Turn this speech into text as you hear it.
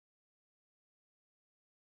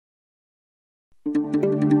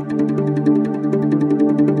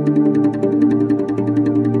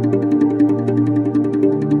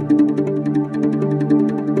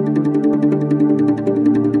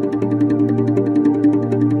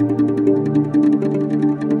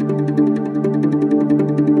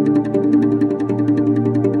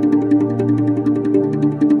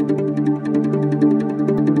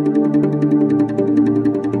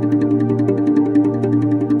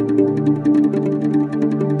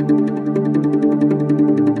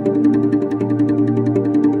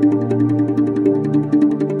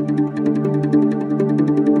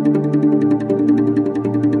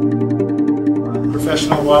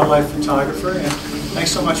Professional wildlife photographer, and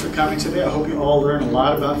thanks so much for coming today. I hope you all learn a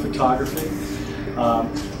lot about photography.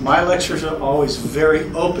 My lectures are always very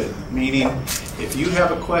open, meaning if you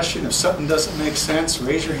have a question, if something doesn't make sense,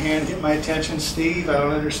 raise your hand, get my attention, Steve, I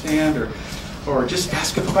don't understand, or just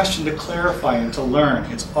ask a question to clarify and to learn.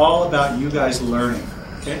 It's all about you guys learning,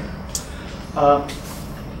 okay?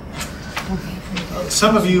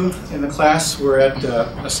 Some of you in the class were at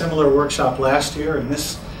a similar workshop last year, and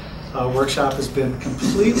this workshop has been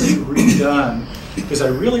completely redone because I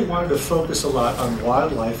really wanted to focus a lot on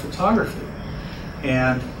wildlife photography.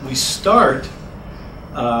 And we start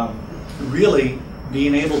really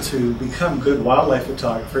being able to become good wildlife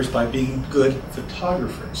photographers by being good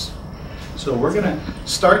photographers. So we're going to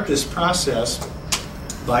start this process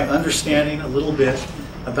by understanding a little bit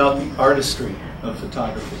about the artistry of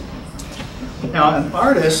photography. Now, an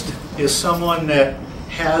artist is someone that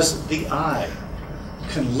has the eye,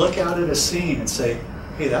 can look out at a scene and say,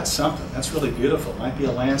 hey, that's something, that's really beautiful. It might be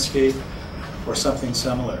a landscape or something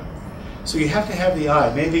similar. So you have to have the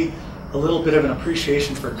eye, maybe a little bit of an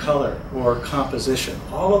appreciation for color or composition.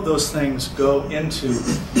 All of those things go into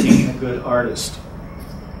being a good artist.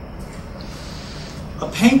 A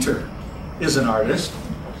painter is an artist,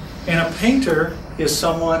 and a painter is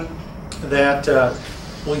someone that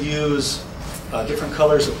will use different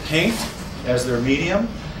colors of paint as their medium.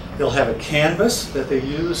 They'll have a canvas that they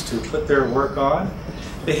use to put their work on.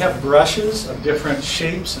 They have brushes of different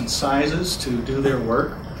shapes and sizes to do their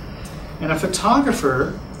work. And a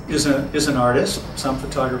photographer is an artist. Some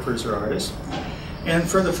photographers are artists. And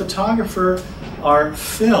for the photographer, our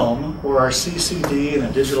film or our CCD and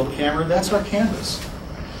a digital camera, that's our canvas.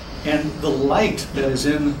 And the light that is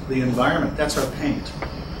in the environment, that's our paint.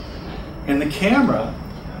 And the camera,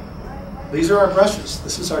 these are our brushes.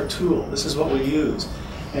 This is our tool. This is what we use.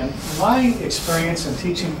 And my experience in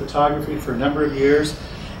teaching photography for a number of years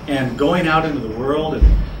and going out into the world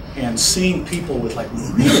and seeing people with like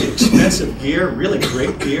really expensive gear, really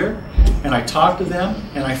great gear, and I talk to them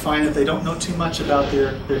and I find that they don't know too much about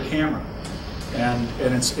their camera. And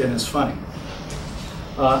it's funny.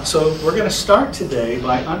 So we're going to start today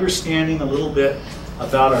by understanding a little bit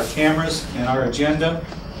about our cameras and our agenda.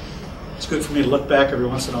 It's good for me to look back every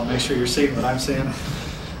once in a while, make sure you're seeing what I'm saying.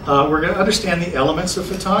 We're going to understand the elements of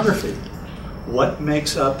photography. What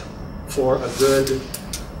makes up for a good,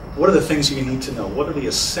 what are the things you need to know? What are the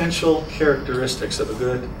essential characteristics of a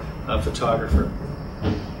good photographer?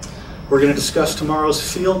 We're going to discuss tomorrow's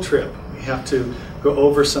field trip. We have to go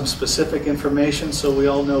over some specific information so we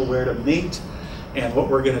all know where to meet and what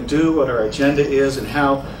we're going to do, what our agenda is, and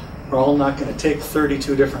how we're all not going to take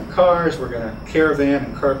 32 different cars. We're going to caravan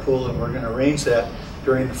and carpool, and we're going to arrange that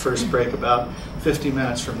during the first break about 50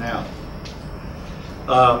 minutes from now.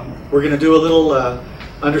 We're going to do a little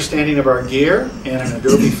understanding of our gear and an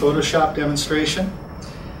Adobe Photoshop demonstration.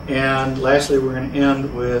 And lastly, we're going to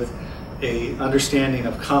end with an understanding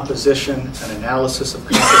of composition, an analysis of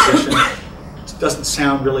composition. It doesn't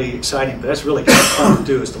sound really exciting, but that's really kind of fun to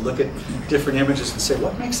do, is to look at different images and say,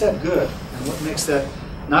 what makes that good and what makes that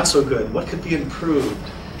not so good? What could be improved?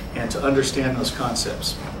 And to understand those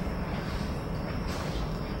concepts.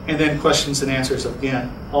 And then questions and answers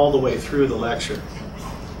again all the way through the lecture.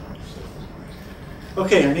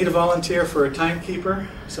 Okay, I need a volunteer for a timekeeper,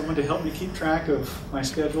 someone to help me keep track of my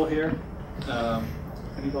schedule here.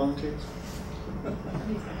 Any volunteers?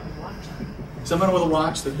 Someone with a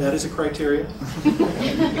watch, that is a criteria.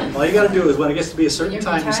 All you got to do is when it gets to be a certain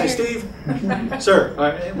time, you say, Steve, sir,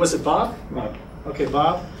 was it Bob? Bob. Okay,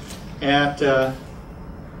 Bob, at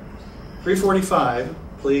 3:45,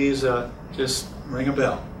 please just ring a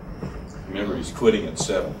bell. Remember, he's quitting at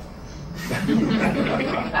 7.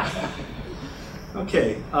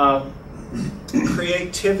 Okay,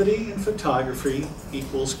 creativity in photography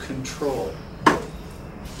equals control.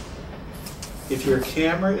 If your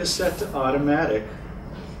camera is set to automatic,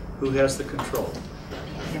 who has the control?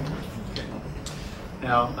 Okay.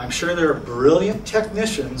 Now, I'm sure there are brilliant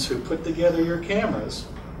technicians who put together your cameras,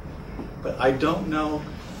 but I don't know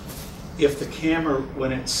if the camera,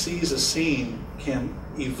 when it sees a scene, can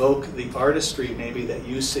evoke the artistry maybe that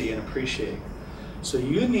you see and appreciate. So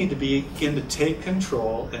you need to begin to take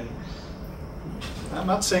control, and I'm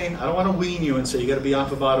not saying, I don't want to wean you and say you got to be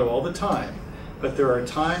off of auto all the time, but there are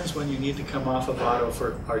times when you need to come off of auto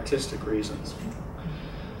for artistic reasons.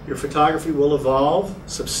 Your photography will evolve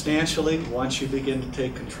substantially once you begin to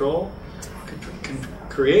take control.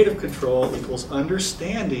 Creative control equals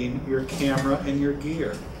understanding your camera and your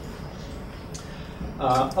gear.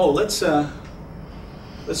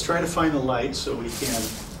 Let's try to find the light so we can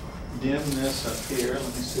dim this up here. Let me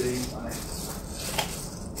see.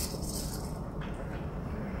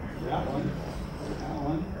 That one. That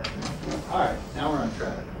one. All right, now we're on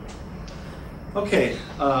track. Okay.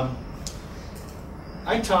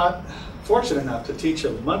 I taught, fortunate enough to teach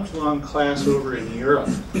a month-long class over in Europe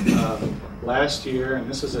last year, and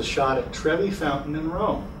this is a shot at Trevi Fountain in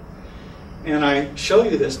Rome. And I show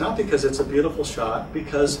you this not because it's a beautiful shot,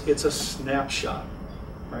 because it's a snapshot,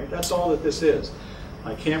 right? That's all that this is.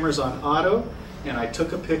 My camera's on auto, and I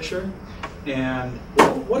took a picture, and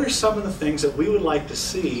what are some of the things that we would like to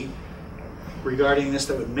see regarding this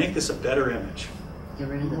that would make this a better image? Get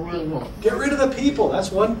rid of the people. Get rid of the people,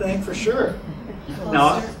 that's one thing for sure.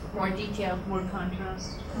 Now, more detail, more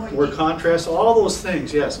contrast. More contrast, all those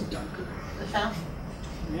things, yes. The fountain.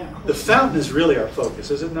 Yeah. The fountain is really our focus,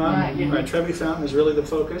 is it not? Right. Right, Trevi Fountain is really the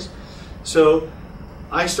focus. So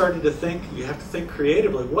I started to think, you have to think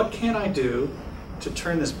creatively, what can I do to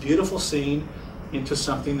turn this beautiful scene into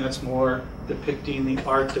something that's more depicting the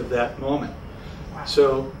art of that moment?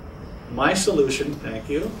 So my solution, thank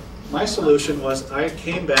you, my solution was I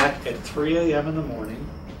came back at 3 a.m. in the morning.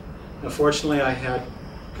 Unfortunately, I had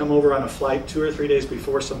come over on a flight 2 or 3 days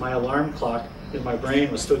before, so my alarm clock in my brain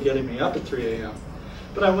was still getting me up at 3 a.m.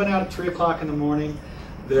 But I went out at 3 o'clock in the morning.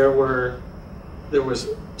 There was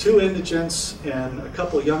 2 indigents and a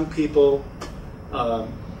couple of young people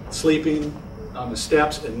sleeping on the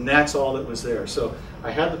steps, and that's all that was there. So I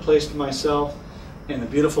had the place to myself, and the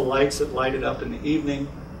beautiful lights that lighted up in the evening,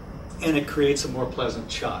 and it creates a more pleasant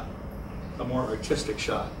shot, a more artistic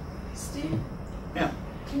shot. Steve? Yeah.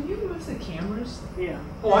 Can you move the cameras? Yeah.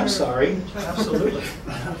 Oh, I'm sorry. Absolutely.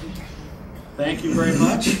 Thank you very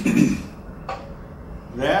much.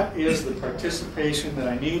 That is the participation that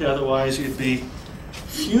I need, otherwise you'd be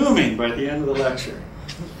fuming by the end of the lecture.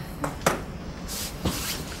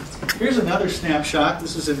 Here's another snapshot.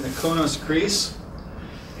 This is in Mykonos, Greece.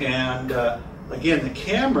 And again, the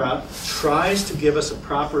camera tries to give us a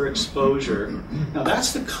proper exposure. Now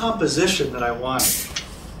that's the composition that I wanted.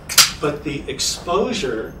 But the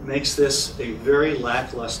exposure makes this a very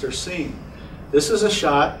lackluster scene. This is a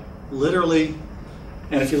shot, literally,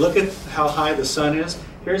 and if you look at how high the sun is,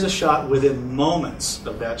 here's a shot within moments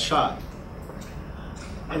of that shot.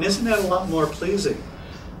 And isn't that a lot more pleasing?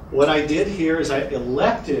 What I did here is I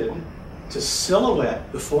elected to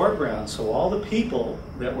silhouette the foreground, so all the people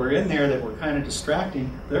that were in there that were kind of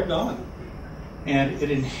distracting, they're gone. And it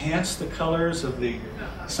enhanced the colors of the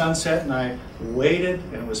sunset, and I waited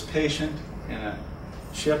and was patient, and a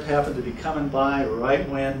ship happened to be coming by right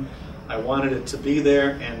when I wanted it to be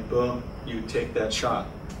there, and boom, you take that shot.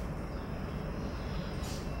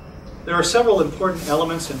 There are several important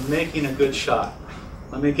elements in making a good shot.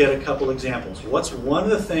 Let me get a couple examples. What's one of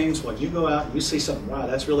the things when you go out and you see something, wow,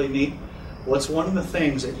 that's really neat, what's one of the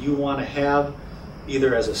things that you want to have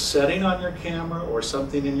either as a setting on your camera or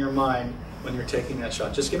something in your mind when you're taking that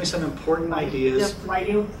shot? Just give me some important ideas. The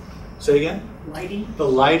lighting. Say again? Lighting. The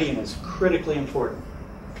lighting is critically important.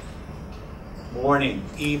 Morning,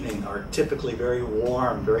 evening are typically very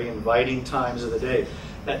warm, very inviting times of the day.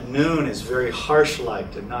 At noon is very harsh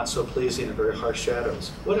light and not so pleasing and very harsh shadows.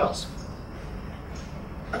 What else?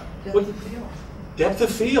 Depth of field. Depth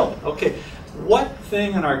of field. Okay. What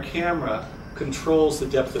thing in our camera controls the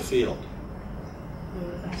depth of field?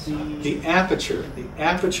 The aperture. The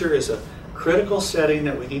aperture is a critical setting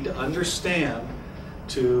that we need to understand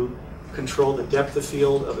to control the depth of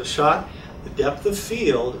field of a shot. The depth of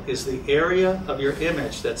field is the area of your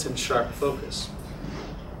image that's in sharp focus.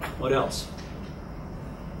 What else?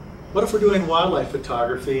 What if we're doing wildlife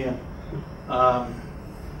photography and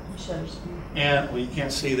well, you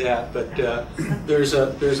can't see that, but there's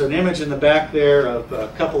an image in the back there of a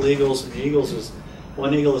couple eagles, and the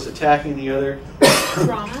one eagle is attacking the other.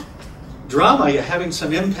 Drama. Drama, you're having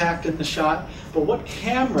some impact in the shot, but what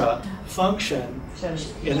camera function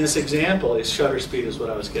in this example is shutter speed is what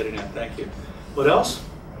I was getting at. Thank you. What else?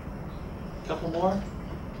 A couple more?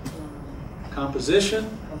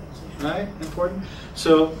 Composition, right? Important.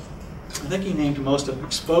 So I think you named most of them.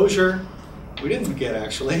 Exposure, we didn't get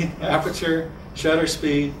actually. Aperture, shutter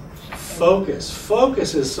speed, Focus.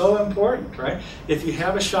 Focus is so important, right? If you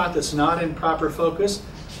have a shot that's not in proper focus,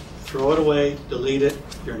 throw it away, delete it.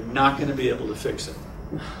 You're not going to be able to fix it.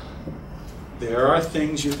 There are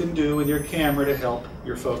things you can do with your camera to help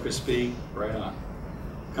your focus be right on.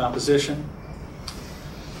 Composition.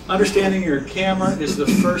 Understanding your camera is the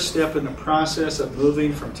first step in the process of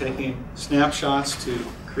moving from taking snapshots to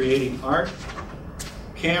creating art.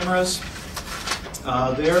 Cameras.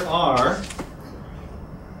 There are a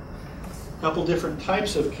couple different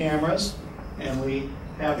types of cameras, and we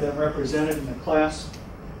have them represented in the class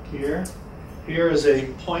here. Here is a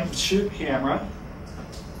point-and-shoot camera.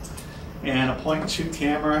 And a point-and-shoot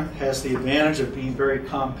camera has the advantage of being very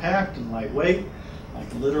compact and lightweight. I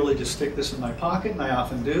can literally just stick this in my pocket, and I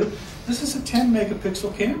often do. This is a 10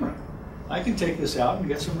 megapixel camera. I can take this out and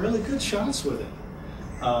get some really good shots with it.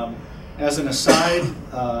 As an aside,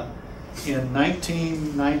 in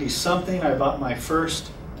 1990-something, I bought my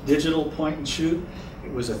first digital point-and-shoot.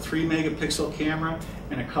 It was a 3 megapixel camera,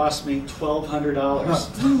 and it cost me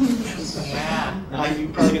 $1,200. Yeah. Now you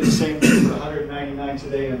can probably get the same thing for $199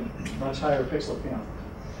 today and much higher pixel count.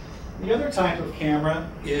 The other type of camera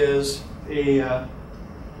is an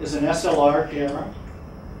SLR camera.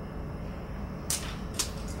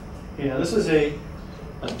 Yeah, this is a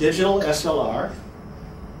digital SLR,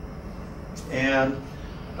 and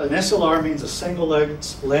an SLR means a single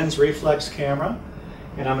lens reflex camera,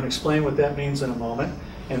 and I'm going to explain what that means in a moment.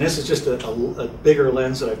 And this is just a bigger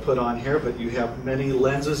lens that I put on here, but you have many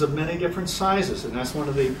lenses of many different sizes, and that's one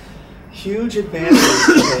of the huge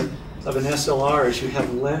advantages of an SLR is you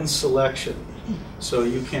have lens selection. So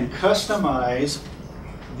you can customize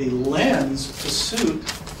the lens to suit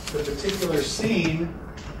the particular scene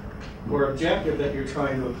or objective that you're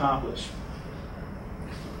trying to accomplish.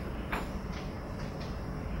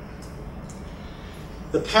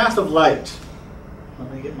 The path of light.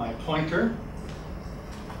 Let me get my pointer.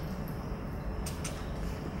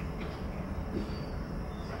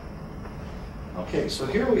 Okay, so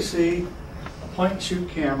here we see a point-and-shoot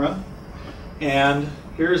camera, and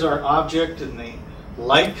here's our object, and the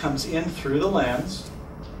light comes in through the lens,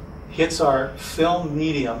 hits our film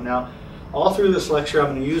medium. Now, all through this lecture, I'm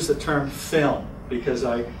going to use the term film because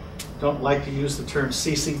I don't like to use the term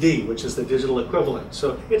CCD, which is the digital equivalent.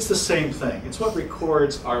 So it's the same thing. It's what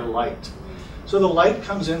records our light. So the light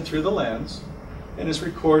comes in through the lens and is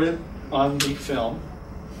recorded on the film.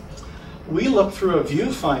 We look through a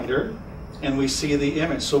viewfinder and we see the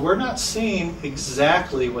image. So we're not seeing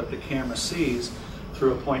exactly what the camera sees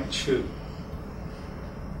through a point and shoot.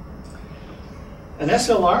 An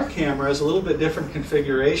SLR camera is a little bit different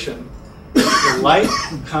configuration. The light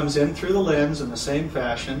comes in through the lens in the same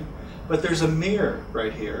fashion, but there's a mirror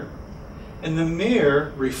right here. And the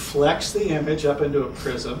mirror reflects the image up into a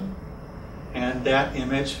prism, and that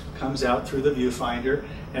image comes out through the viewfinder,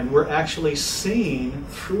 and we're actually seeing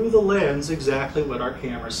through the lens exactly what our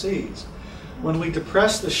camera sees. When we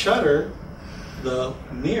depress the shutter, the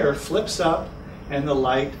mirror flips up and the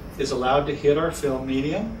light is allowed to hit our film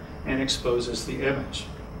medium and exposes the image.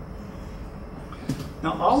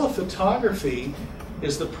 Now, all of photography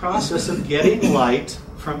is the process of getting light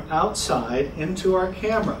from outside into our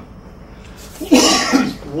camera.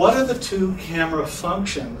 What are the two camera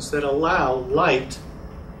functions that allow light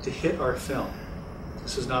to hit our film?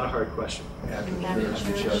 This is not a hard question.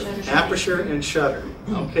 Aperture and shutter.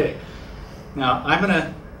 Okay. Now, I'm going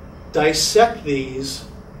to dissect these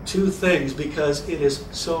two things because it is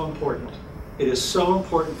so important. It is so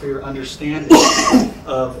important for your understanding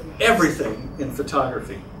of everything in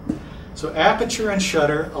photography. So aperture and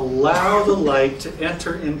shutter allow the light to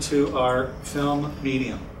enter into our film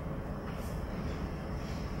medium.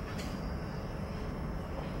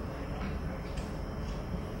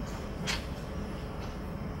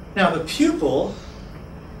 Now, the pupil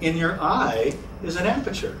in your eye is an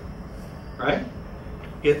aperture, right?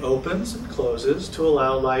 It opens and closes to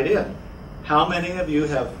allow light in. How many of you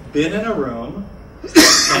have been in a room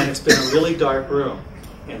and it's been a really dark room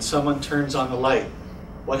and someone turns on the light?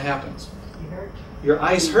 What happens? Your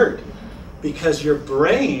eyes hurt because your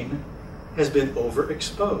brain has been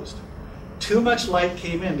overexposed. Too much light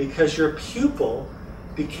came in because your pupil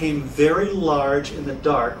became very large in the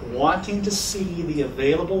dark, wanting to see the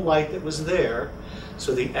available light that was there.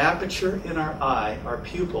 So the aperture in our eye, our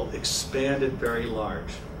pupil, expanded very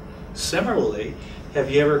large. Similarly,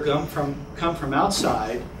 have you ever come from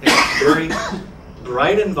outside in a very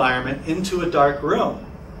bright environment into a dark room,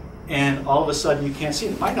 and all of a sudden you can't see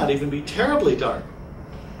it? It might not even be terribly dark.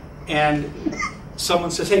 And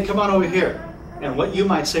someone says, hey, come on over here. And what you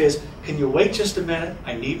might say is, can you wait just a minute?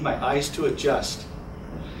 I need my eyes to adjust.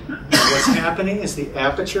 And what what's happening is the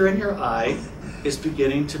aperture in your eye is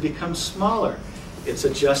beginning to become smaller. It's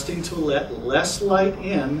adjusting to let less light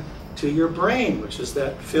in to your brain, which is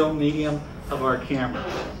that film medium of our camera.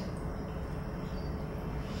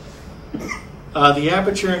 The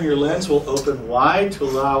aperture in your lens will open wide to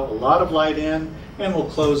allow a lot of light in, and will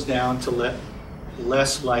close down to let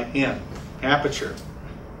less light in. Aperture.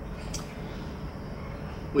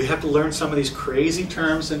 We have to learn some of these crazy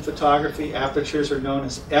terms in photography. Apertures are known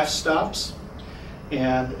as f-stops,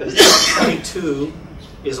 and 22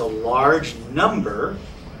 is a large number,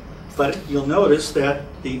 but you'll notice that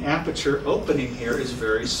the aperture opening here is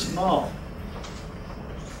very small.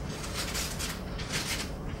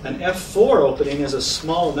 An f4 opening is a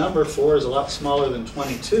small number. 4 is a lot smaller than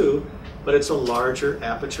 22, but it's a larger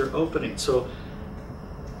aperture opening. So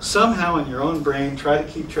somehow in your own brain, try to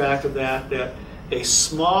keep track of that a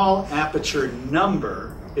small aperture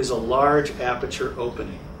number is a large aperture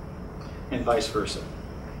opening, and vice versa.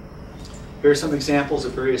 Here are some examples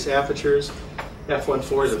of various apertures.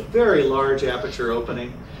 f1.4 is a very large aperture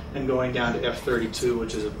opening, and going down to f32,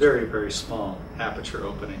 which is a very, very small aperture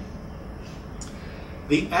opening.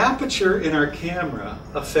 The aperture in our camera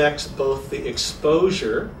affects both the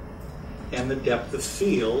exposure and the depth of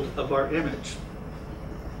field of our image.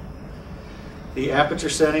 The aperture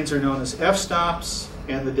settings are known as f-stops,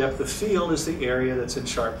 and the depth of field is the area that's in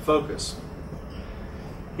sharp focus.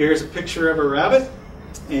 Here's a picture of a rabbit,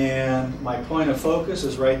 and my point of focus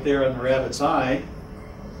is right there on the rabbit's eye.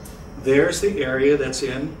 There's the area that's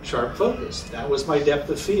in sharp focus. That was my depth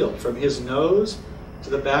of field, from his nose to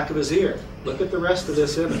the back of his ear. Look at the rest of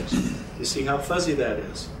this image. You see how fuzzy that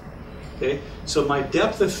is? Okay, so my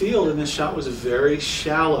depth of field in this shot was very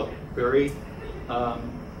shallow, very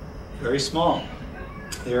small.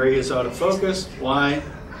 The area is out of focus. Why?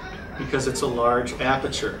 Because it's a large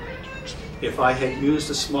aperture. If I had used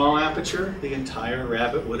a small aperture, the entire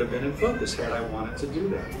rabbit would have been in focus had I wanted to do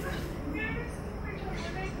that.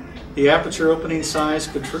 The aperture opening size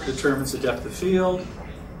determines the depth of field,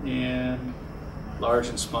 and large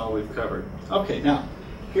and small we've covered. Okay, now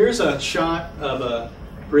here's a shot of a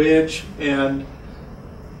bridge, and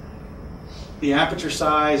the aperture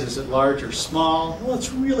size, is it large or small? Well,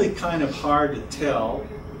 it's really kind of hard to tell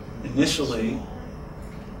initially.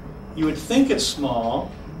 You would think it's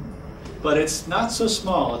small, but it's not so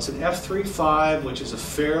small. It's an f3.5, which is a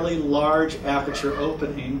fairly large aperture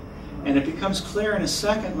opening, and it becomes clear in a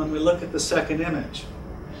second when we look at the second image.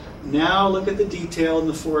 Now look at the detail in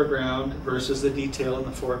the foreground versus the detail in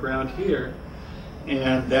the foreground here.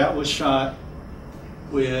 And that was shot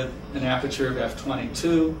with an aperture of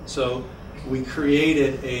f22, so we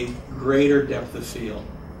created a greater depth of field.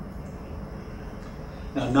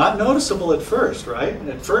 Now, not noticeable at first, right?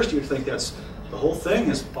 At first you'd think that's the whole thing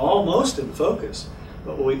is almost in focus,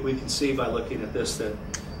 but we can see by looking at this that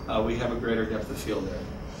we have a greater depth of field there.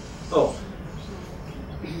 Oh,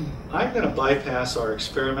 I'm going to bypass our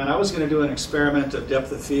experiment. I was going to do an experiment of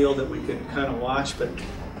depth of field that we could kind of watch, but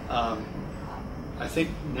I think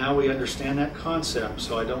now we understand that concept,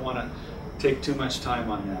 so I don't want to take too much time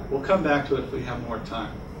on that. We'll come back to it if we have more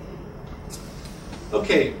time.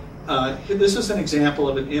 Okay, this is an example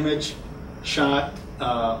of an image shot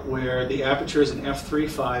where the aperture is an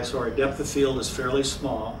f3.5, so our depth of field is fairly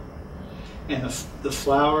small, and the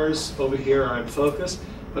flowers over here are in focus,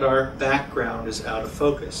 but our background is out of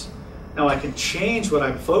focus. Now I can change what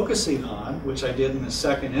I'm focusing on, which I did in the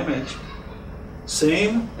second image.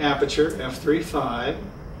 Same aperture, f3.5.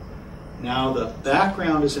 Now the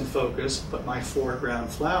background is in focus, but my foreground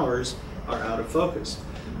flowers are out of focus.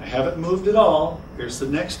 I haven't moved at all. Here's the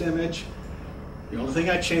next image. The only thing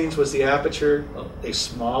I changed was the aperture, a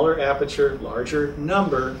smaller aperture, larger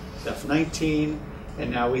number, f19,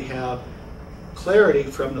 and now we have clarity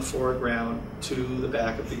from the foreground to the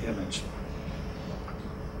back of the image.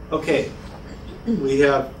 Okay, we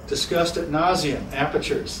have discussed ad nauseum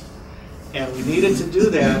apertures, and we needed to do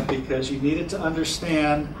that because you needed to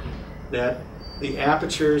understand that the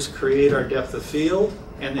apertures create our depth of field,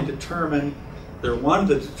 and they're one of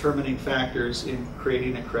the determining factors in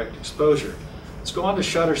creating a correct exposure. Let's go on to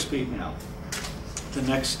shutter speed now. The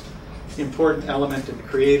next important element in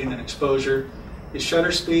creating an exposure is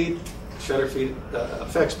shutter speed. Shutter speed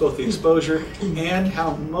affects both the exposure and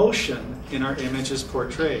how motion in our image is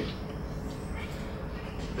portrayed.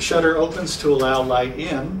 The shutter opens to allow light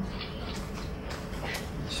in.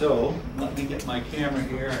 So let me get my camera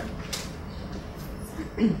here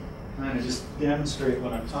and kind of just demonstrate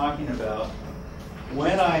what I'm talking about.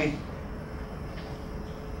 When I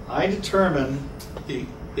determine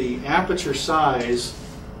the aperture size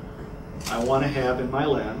I want to have in my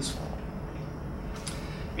lens,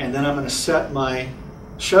 and And then I'm going to set my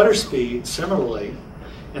shutter speed similarly,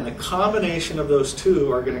 and the combination of those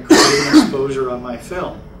two are going to create an exposure on my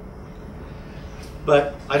film.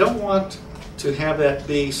 But I don't want to have that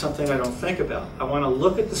be something I don't think about. I want to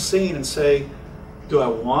look at the scene and say, do I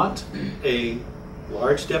want a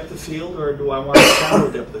large depth of field or do I want a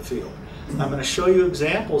shallow depth of field? I'm going to show you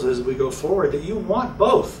examples as we go forward that you want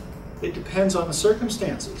both. It depends on the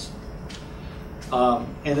circumstances.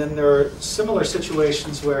 And then there are similar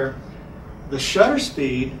situations where the shutter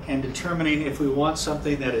speed and determining if we want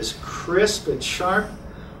something that is crisp and sharp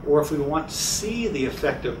or if we want to see the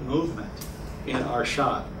effect of movement in our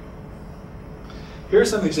shot. Here are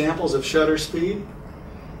some examples of shutter speed.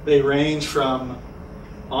 They range from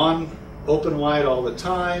on open wide all the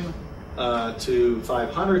time to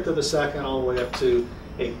 500th of a second all the way up to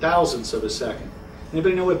 8,000ths of a second.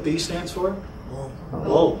 Anybody know what B stands for?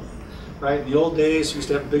 Bulb. Right? In the old days, you used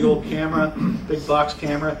to have a big old camera, big box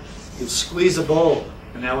camera. You'd squeeze a bulb,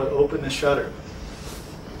 and that would open the shutter.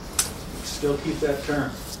 Still keep that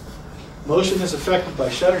term. Motion is affected by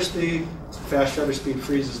shutter speed. Fast shutter speed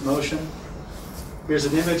freezes motion. Here's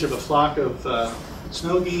an image of a flock of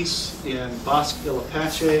snow geese in Bosque del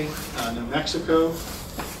Apache, New Mexico.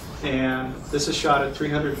 And this is shot at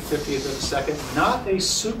 350th of a second. Not a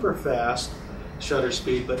super fast shutter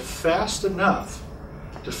speed, but fast enough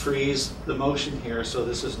to freeze the motion here, so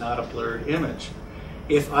this is not a blurred image.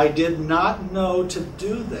 If I did not know to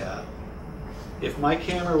do that, if my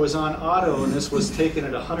camera was on auto and this was taken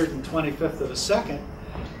at 125th of a second,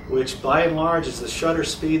 which by and large is the shutter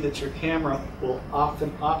speed that your camera will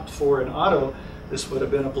often opt for in auto, this would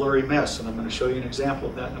have been a blurry mess, and I'm going to show you an example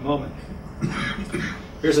of that in a moment.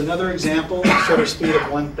 Here's another example, shutter speed of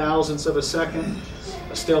 1,000ths of a second.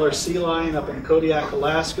 A stellar sea lion up in Kodiak,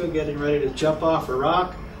 Alaska, getting ready to jump off a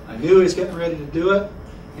rock. I knew he was getting ready to do it,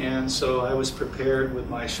 and so I was prepared with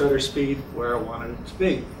my shutter speed where I wanted it to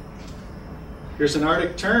be. Here's an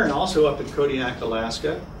Arctic tern, also up in Kodiak,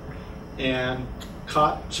 Alaska, and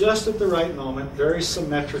caught just at the right moment, very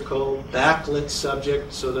symmetrical, backlit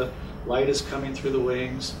subject, so the light is coming through the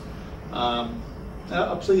wings.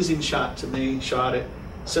 A pleasing shot to me, shot at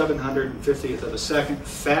 750th of a second,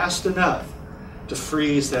 fast enough to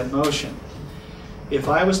freeze that motion. If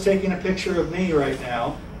I was taking a picture of me right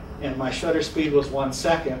now and my shutter speed was 1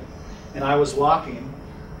 second and I was walking,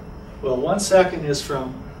 well, 1 second is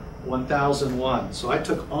from 1001. So I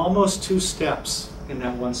took almost 2 steps in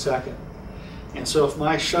that 1 second. And so if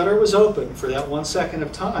my shutter was open for that 1 second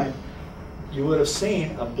of time, you would have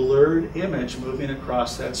seen a blurred image moving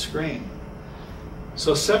across that screen.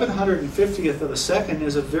 So 750th of a second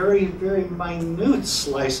is a very, very minute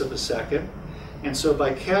slice of a second. And so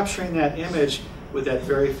by capturing that image with that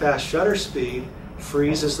very fast shutter speed,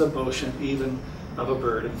 freezes the motion even of a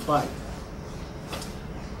bird in flight.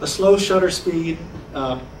 A slow shutter speed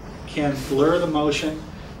can blur the motion.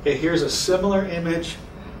 Okay, here's a similar image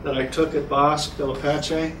that I took at Bosque del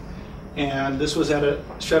Apache, and this was at a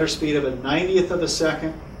shutter speed of a 90th of a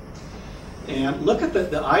second. And look at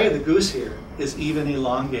the eye of the goose here is even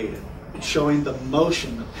elongated, showing the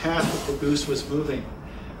motion, the path that the goose was moving.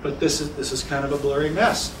 But this is kind of a blurry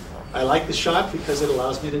mess. I like the shot because it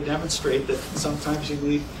allows me to demonstrate that sometimes you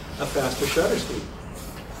need a faster shutter speed.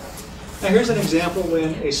 Now here's an example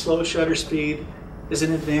when a slow shutter speed is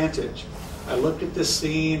an advantage. I looked at this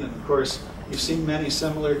scene, and of course you've seen many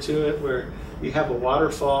similar to it, where you have a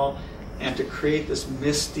waterfall, and to create this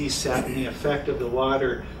misty, satiny effect of the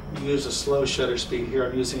water, you use a slow shutter speed. Here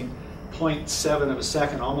I'm using 0.7 of a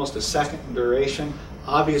second, almost a second in duration,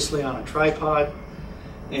 obviously on a tripod,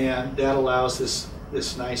 and that allows this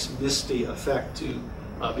nice misty effect to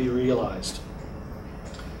be realized.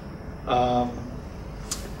 The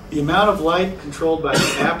amount of light controlled by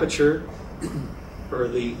the aperture, or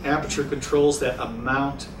the aperture controls that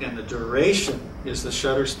amount, and the duration is the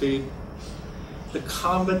shutter speed. The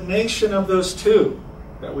combination of those two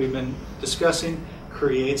that we've been discussing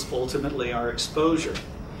creates ultimately our exposure.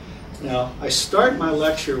 Now, I start my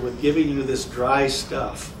lecture with giving you this dry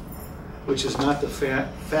stuff, which is not the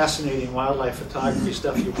fascinating wildlife photography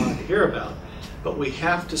stuff you wanted to hear about, but we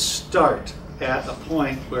have to start at a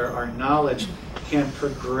point where our knowledge can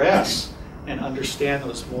progress and understand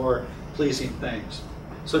those more pleasing things.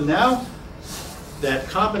 So now that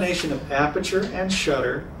combination of aperture and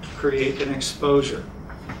shutter create an exposure.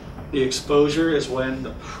 The exposure is when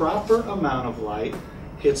the proper amount of light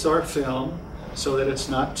hits our film so that it's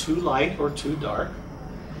not too light or too dark.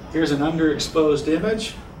 Here's an underexposed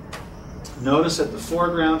image. Notice that the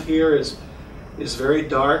foreground here is very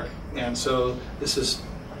dark, and so this is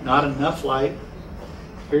not enough light.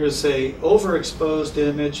 Here's a overexposed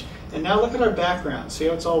image, And now look at our background. See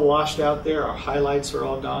how it's all washed out there? Our highlights are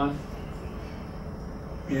all gone.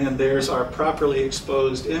 And there's our properly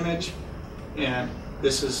exposed image. And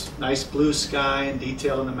this is nice blue sky and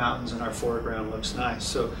detail in the mountains, and our foreground looks nice.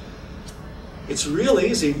 So it's real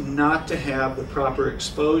easy not to have the proper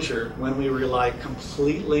exposure when we rely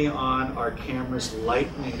completely on our camera's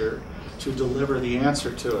light meter to deliver the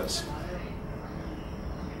answer to us.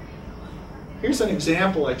 Here's an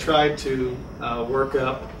example I tried to work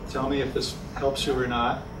up. Tell me if this helps you or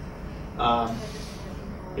not.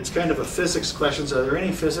 It's kind of a physics question. Are there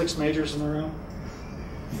any physics majors in the room?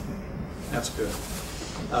 That's good.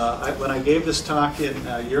 When I gave this talk in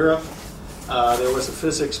Europe, there was a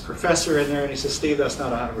physics professor in there, and he said, "Steve, that's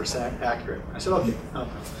not 100% accurate." I said, "Okay, no.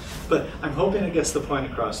 But I'm hoping it gets the point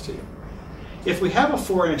across to you. If we have a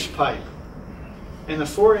 4-inch pipe, and the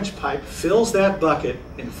 4-inch pipe fills that bucket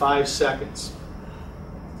in 5 seconds,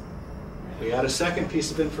 we add a second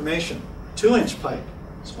piece of information, 2-inch pipe,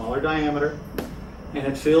 smaller diameter, and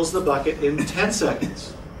it fills the bucket in 10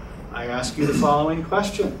 seconds. I ask you the following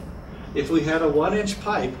question. If we had a 1-inch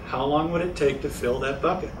pipe, how long would it take to fill that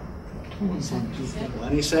bucket?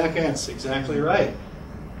 20 seconds, exactly right.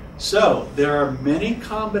 So there are many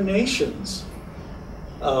combinations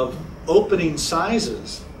of opening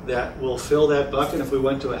sizes that will fill that bucket. If we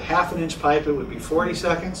went to a 1/2-inch pipe, it would be 40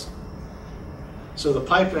 seconds. So the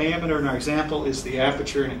pipe diameter in our example is the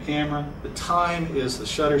aperture in a camera, the time is the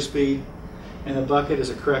shutter speed, and the bucket is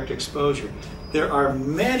a correct exposure. There are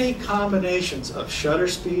many combinations of shutter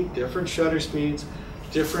speed, different shutter speeds,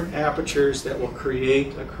 different apertures that will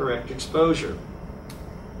create a correct exposure.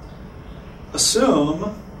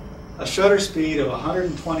 Assume a shutter speed of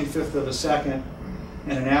 125th of a second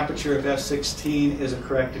and an aperture of f/16 is a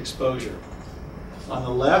correct exposure. On the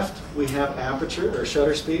left, we have aperture, or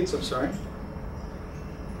shutter speeds,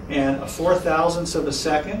 and a 4,000th of a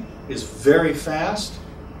second is very fast,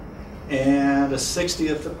 and a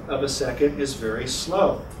 60th of a second is very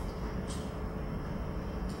slow.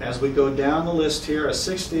 As we go down the list here, a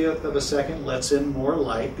 60th of a second lets in more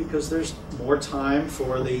light because there's more time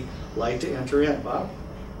for the light to enter in. Bob?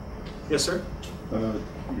 Yes, sir?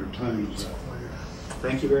 Your time is up.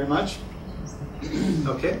 Thank you very much.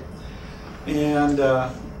 Okay. And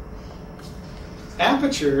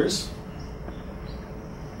apertures,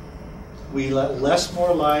 we let less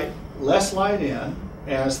light in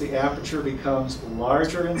as the aperture becomes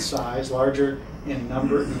larger in size, larger in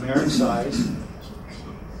numeric size.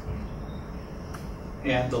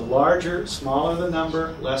 And the smaller the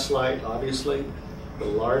number, less light, obviously. The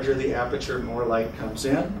larger the aperture, more light comes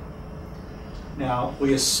in. Now,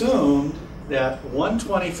 we assumed that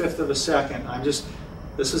 1/25th of a second,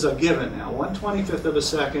 this is a given now, 1/25th of a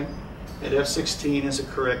second at f/16 is a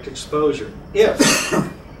correct exposure.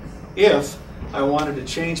 If I wanted to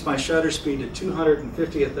change my shutter speed to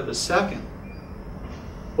 250th of a second,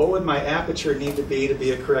 what would my aperture need to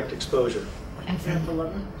be a correct exposure?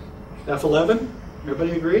 F11. F11?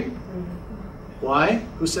 Everybody agree? Why?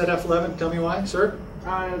 Who said F11? Tell me why, sir?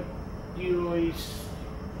 You always,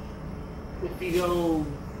 if you go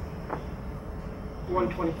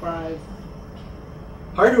 125.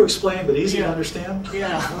 Hard to explain, but easy to Yeah. understand?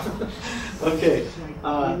 Yeah. Okay.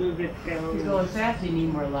 You move it down. You're going fast, you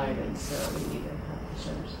need more light, and so you need to have the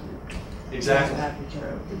shutter speed. Exactly.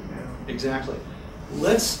 Aperture open. Exactly.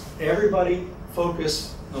 Let's everybody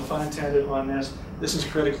focus, no pun intended, on this. This is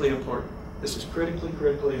critically important. This is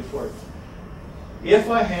critically important. If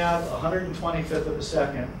I have 125th of a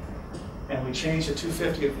second and we change to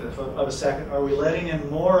 250th of a second, are we letting in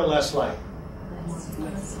more or less light?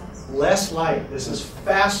 Less light. This is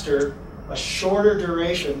faster, a shorter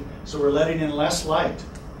duration, so we're letting in less light.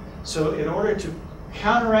 So in order to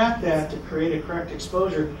counteract that, to create a correct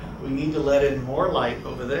exposure, we need to let in more light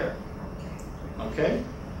over there. Okay?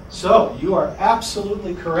 So you are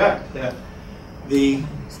absolutely correct that the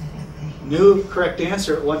new correct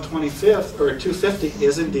answer at 1/25th or at 250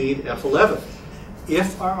 is indeed F11.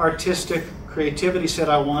 If our artistic creativity said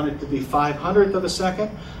I want it to be 500th of a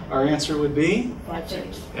second, our answer would be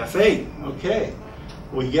F8. F8. Okay.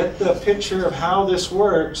 We get the picture of how this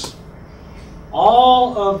works.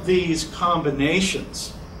 All of these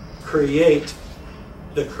combinations create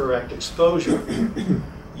the correct exposure.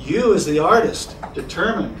 You, as the artist,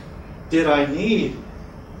 determine, did I need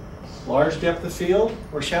large depth of field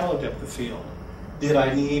or shallow depth of field? Did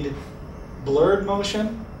I need blurred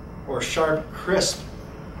motion or sharp, crisp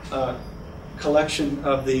collection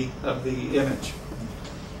of the image?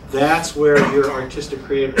 That's where your artistic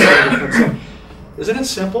creativity comes in. Isn't it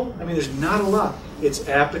simple? I mean, there's not a lot. It's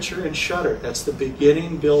aperture and shutter. That's the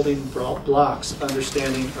beginning building blocks,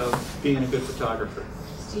 understanding of being a good photographer.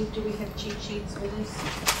 Steve, do we have cheat sheets for this?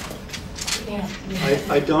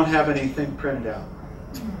 I don't have anything printed out.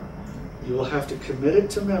 You will have to commit it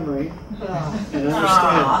to memory and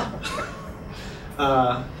understand.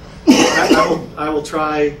 I will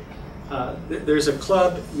try. There's a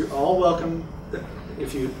club. You're all welcome.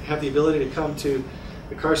 If you have the ability to come to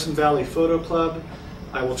the Carson Valley Photo Club,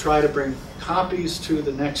 I will try to bring copies to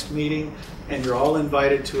the next meeting, and you're all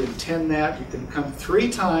invited to attend that. You can come 3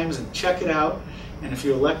 times and check it out, and if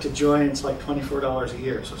you elect to join, it's like $24 a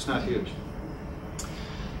year, so it's not huge.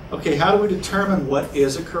 Okay, how do we determine what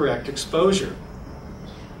is a correct exposure?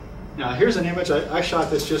 Now here's an image. I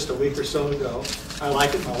shot this just a week or so ago. I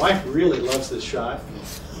like it. My wife really loves this shot.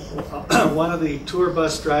 One of the tour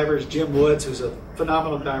bus drivers, Jim Woods, who's a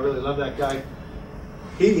phenomenal guy, I really love that guy.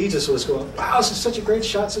 He just was going, wow, this is such a great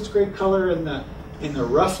shot, such great color in the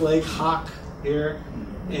rough leg hawk here,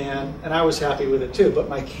 and I was happy with it too. But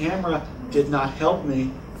my camera did not help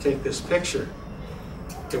me take this picture.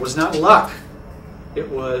 It was not luck. It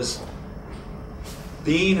was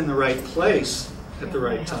being in the right place at the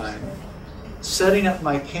right time, setting up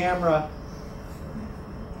my camera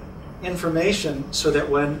information so that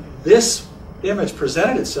when this image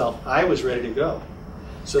presented itself, I was ready to go.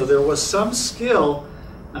 So there was some skill,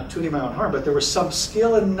 not tooting my own horn, but there was some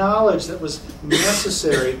skill and knowledge that was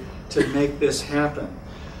necessary to make this happen.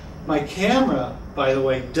 My camera, by the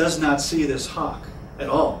way, does not see this hawk at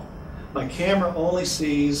all. My camera only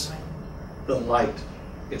sees the light.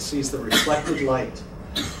 It sees the reflected light.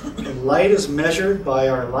 The light is measured by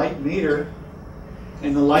our light meter,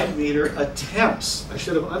 and the light meter attempts, I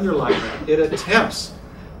should have underlined that, it attempts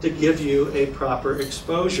to give you a proper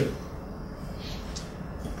exposure.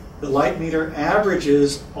 The light meter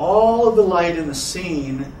averages all of the light in the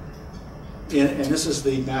scene, and this is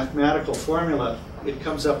the mathematical formula. It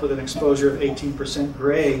comes up with an exposure of 18%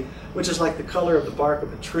 gray, which is like the color of the bark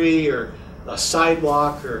of a tree or a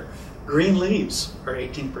sidewalk, or green leaves are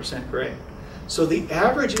 18% gray. So the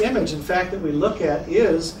average image, in fact, that we look at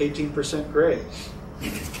is 18% gray.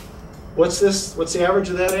 What's this? What's the average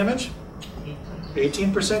of that image?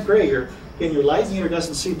 18% gray. Your light meter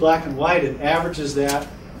doesn't see black and white. It averages that,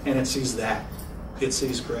 and it sees that. It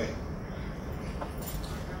sees gray.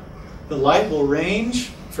 The light will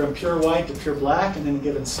range from pure white to pure black in any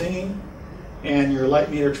given scene, and your light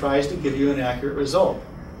meter tries to give you an accurate result.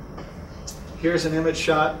 Here's an image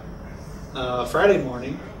shot Friday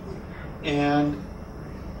morning, and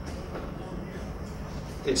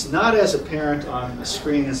it's not as apparent on the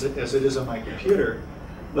screen as it is on my computer,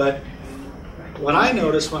 but what I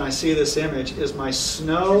notice when I see this image is my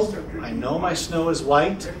snow. I know my snow is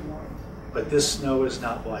white, but this snow is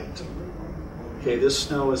not white. Okay, this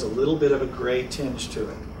snow is a little bit of a gray tinge to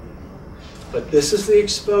it. But this is the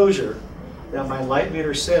exposure that my light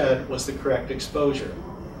meter said was the correct exposure.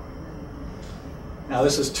 Now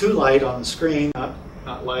this is too light on the screen,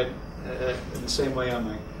 not light in the same way on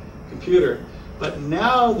my computer. But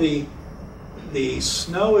now the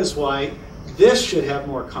snow is white. This should have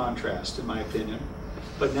more contrast, in my opinion.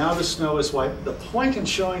 But now the snow is white. The point in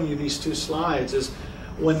showing you these 2 slides is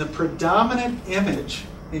when the predominant image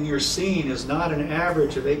in your scene is not an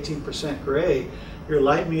average of 18% gray, your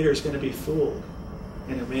light meter is going to be fooled,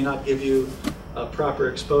 and it may not give you a proper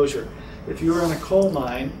exposure. If you were in a coal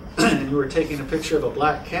mine and you were taking a picture of a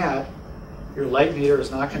black cat, your light meter is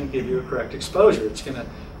not going to give you a correct exposure. It's going to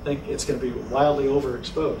think it's going to be wildly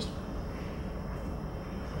overexposed.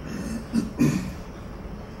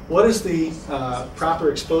 What is the proper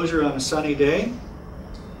exposure on a sunny day?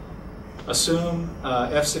 Assume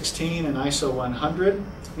f/16 and ISO 100.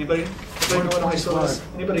 Anybody know what ISO is?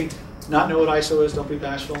 Anybody not know what ISO is? Don't be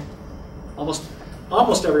bashful.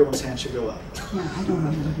 Almost everyone's hand should go up. Yeah, I don't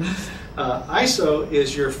know what it is. ISO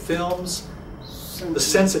is your film's, the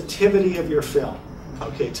sensitivity of your film,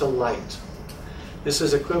 okay, to light. This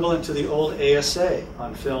is equivalent to the old ASA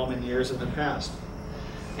on film in years in the past.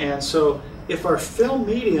 And so if our film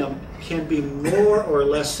medium can be more or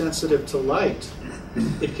less sensitive to light,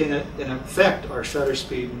 it can affect our shutter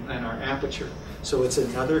speed and our aperture. So it's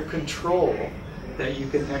another control that you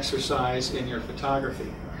can exercise in your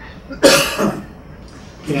photography.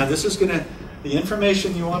 Now this is going to, the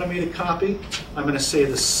information you wanted me to copy, I'm going to say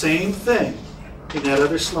the same thing in that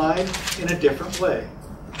other slide in a different way.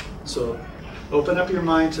 So open up your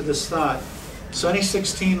mind to this thought. Sunny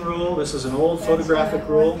 16 rule, this is an old photographic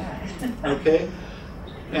rule, okay?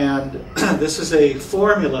 And this is a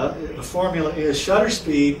formula. The formula is shutter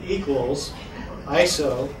speed equals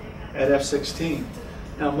ISO at f/16.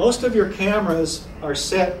 Now most of your cameras are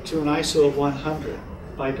set to an ISO of 100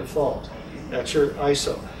 by default. That's your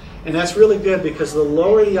ISO. And that's really good because the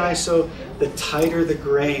lower the ISO, the tighter the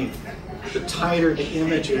grain, the tighter the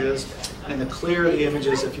image is, and the clearer the image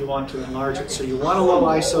is if you want to enlarge it. So you want a low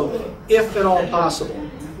ISO if at all possible.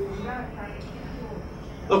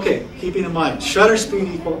 Okay, keeping in mind, shutter speed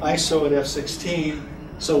equal ISO at f16.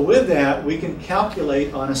 So with that, we can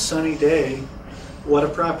calculate on a sunny day what a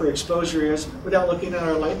proper exposure is without looking at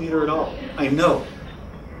our light meter at all. I know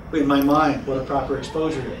in my mind what a proper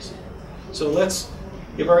exposure is. So let's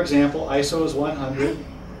give our example. ISO is 100.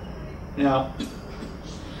 Now,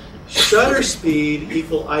 shutter speed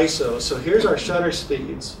equal ISO. So here's our shutter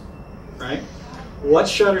speeds, right? What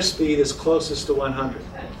shutter speed is closest to 100?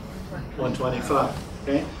 125.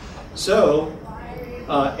 Okay, so,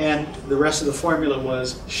 and the rest of the formula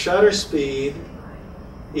was shutter speed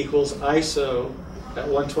equals ISO at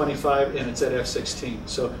 125, and it's at f16.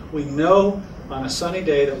 So we know on a sunny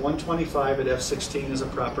day that 125 at f16 is a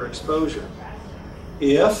proper exposure.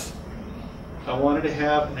 If I wanted to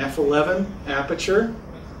have an f11 aperture,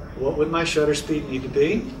 what would my shutter speed need to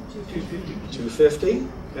be? 250.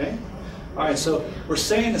 Okay. All right, so we're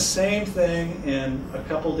saying the same thing in a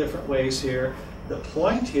couple different ways here. The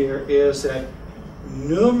point here is that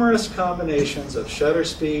numerous combinations of shutter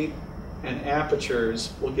speed and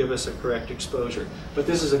apertures will give us a correct exposure. But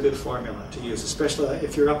this is a good formula to use, especially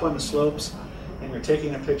if you're up on the slopes and you're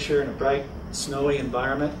taking a picture in a bright, snowy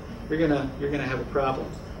environment. You're gonna have a problem.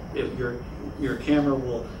 If your camera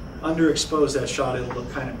will underexpose that shot, it'll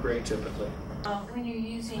look kind of gray typically. When you're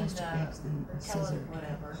using the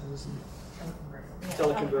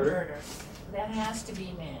Teleconverter. that has to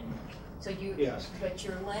be manual. So you, Yes. but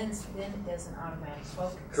your lens then does an automatic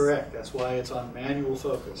focus. Correct. That's why it's on manual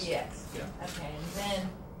focus. Yes. Yeah. Okay, and then,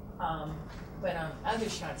 but on other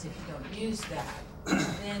shots, if you don't use that,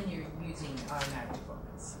 then you're using automatic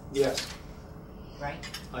focus, Yes. right?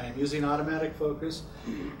 I am using automatic focus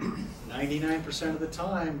 99% of the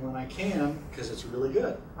time when I can because it's really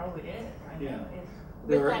good. Oh, it is. I Yeah. know.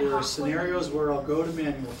 There are scenarios where I'll go to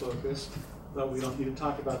manual focus, but we don't need to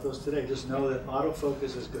talk about those today. Just know that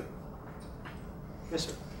autofocus is good. Yes,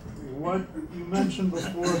 sir. What you mentioned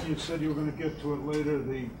before, you said you were going to get to it later,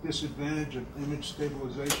 the disadvantage of image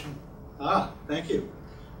stabilization. Ah, thank you.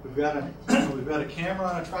 We've got a camera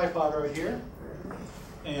on a tripod right here,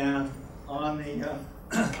 and on the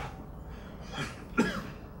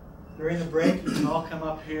during the break, you can all come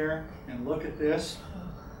up here and look at this.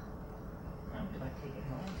 Do I take it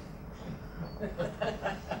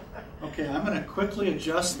home? Okay, I'm going to quickly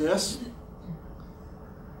adjust this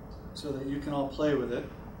so that you can all play with it.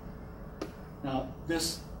 Now,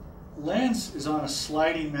 this lens is on a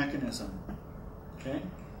sliding mechanism, okay?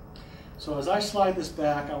 So as I slide this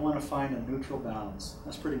back, I want to find a neutral balance.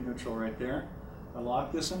 That's pretty neutral right there. I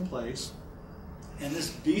lock this in place. And this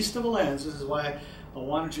beast of a lens, this is why I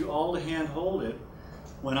wanted you all to hand hold it.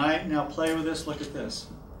 When I now play with this, look at this.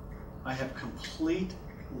 I have complete,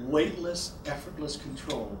 weightless, effortless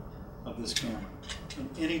control of this camera in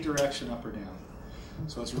any direction, up or down.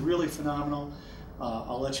 So it's really phenomenal.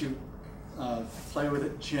 I'll let you play with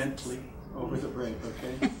it gently over the break,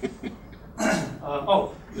 okay?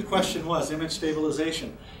 Oh, the question was image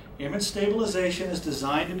stabilization. Image stabilization is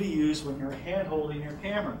designed to be used when you're hand holding your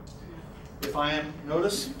camera. If I am,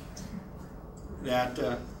 notice that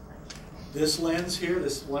this lens here,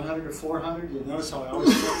 this 100 to 400, you'll notice how I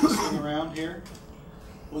always flip this thing around here.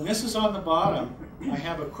 When this is on the bottom, I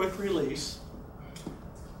have a quick release.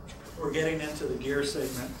 We're getting into the gear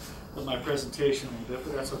segment of my presentation a little bit,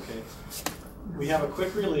 but that's okay. We have a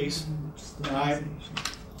quick release, and I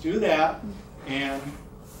do that, and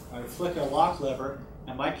I flick a lock lever,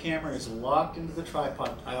 and my camera is locked into the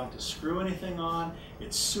tripod. I don't have to screw anything on.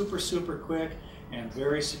 It's super, super quick and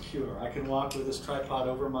very secure. I can walk with this tripod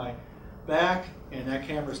over my back, and that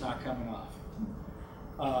camera's not coming off.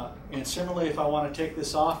 And similarly, if I want to take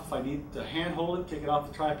this off, if I need to hand hold it, take it off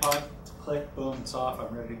the tripod, click, boom, it's off,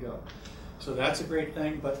 I'm ready to go. So that's a great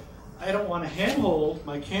thing, but I don't want to hand hold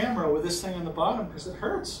my camera with this thing on the bottom because it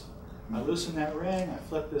hurts. I loosen that ring, I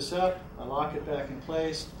flip this up, I lock it back in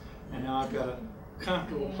place, and now I've got a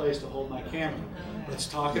comfortable place to hold my camera. Let's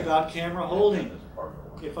talk about camera holding.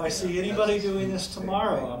 If I see anybody doing this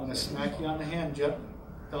tomorrow, I'm going to smack you on the hand gently.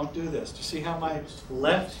 Don't do this. Do you see how my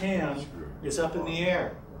left hand is up in the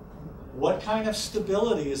air? What kind of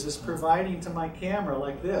stability is this providing to my camera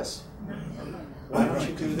like this? Why don't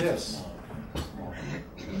you do this?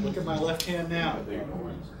 Look at my left hand now.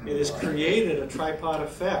 It has created a tripod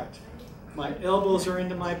effect. My elbows are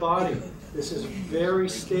into my body. This is very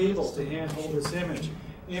stable to hand hold this image.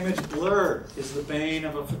 Image blur is the bane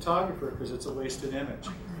of a photographer because it's a wasted image.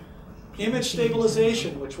 Image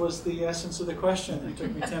stabilization, which was the essence of the question, it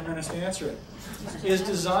took me 10 minutes to answer it, is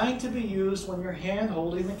designed to be used when you're hand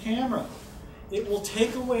holding the camera. It will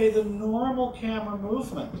take away the normal camera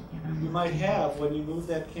movement you might have when you move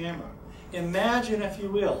that camera. Imagine, if you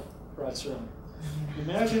will, Carson,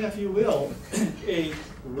 imagine, if you will, a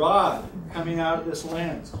rod coming out of this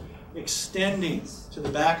lens, extending to the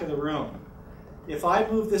back of the room. If I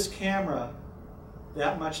move this camera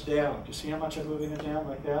that much down, do you see how much I'm moving it down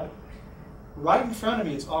like that? Right in front of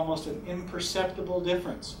me, it's almost an imperceptible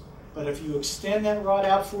difference. But if you extend that rod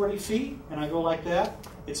out 40 feet, and I go like that,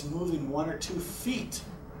 it's moving 1 or 2 feet,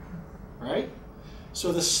 right?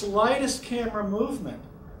 So the slightest camera movement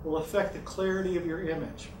will affect the clarity of your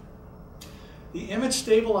image. The image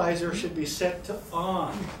stabilizer should be set to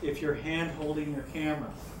on if you're hand holding your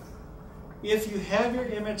camera. If you have your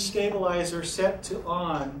image stabilizer set to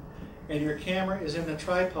on and your camera is in the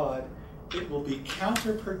tripod, it will be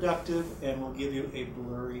counterproductive and will give you a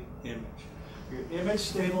blurry image. Your image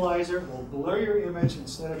stabilizer will blur your image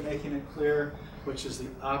instead of making it clear, which is the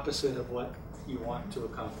opposite of what you want to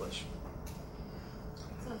accomplish.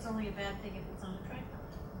 So it's only a bad thing if it's on a tripod.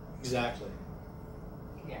 Exactly.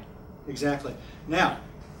 Yeah. Exactly. Now,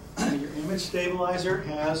 your image stabilizer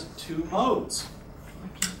has 2 modes.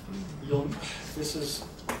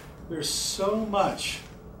 There's so much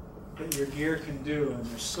that your gear can do, and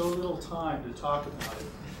there's so little time to talk about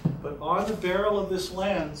it. But on the barrel of this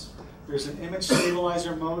lens, there's an image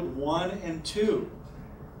stabilizer mode 1 and 2.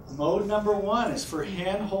 Mode number 1 is for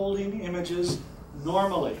hand holding images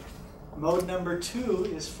normally. Mode number 2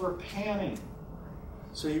 is for panning.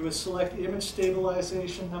 So you would select image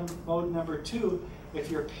stabilization mode number 2 if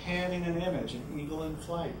you're panning an image, an eagle in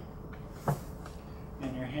flight,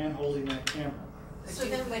 and you're hand holding that camera.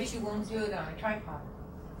 But you won't do it on a tripod.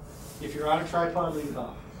 If you're on a tripod, leave it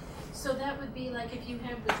off. So that would be like if you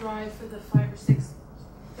have the drive for the 5 or 6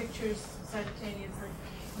 pictures simultaneously,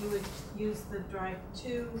 you would use the drive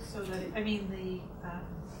 2 so that it, the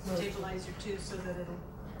stabilizer 2 so that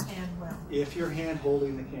it'll pan well. If you're hand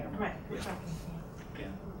holding the camera. Right, we're Yeah. talking Yeah.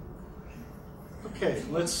 Okay,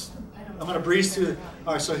 I'm going to breeze through.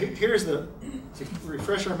 All right, so here's to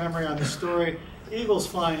refresh our memory on the story. Eagles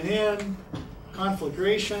flying in,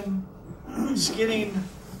 conflagration, skidding,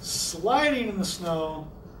 sliding in the snow,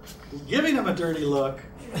 giving him a dirty look.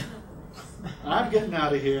 I'm getting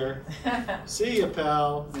out of here. See ya,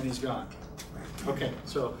 pal. And he's gone. Okay,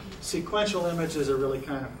 so sequential images are really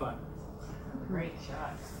kind of fun. Great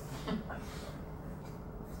shot.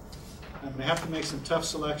 I'm going to have to make some tough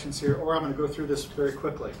selections here, or I'm going to go through this very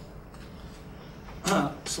quickly.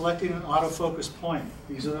 Selecting an autofocus point.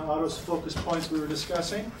 These are the autofocus points we were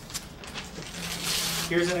discussing.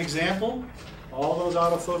 Here's an example. All those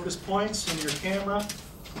autofocus points in your camera.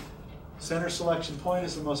 Center selection point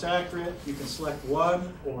is the most accurate. You can select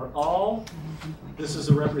one or all. This is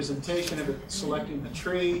a representation of it selecting the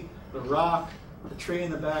tree, the rock, the tree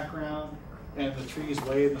in the background, and the trees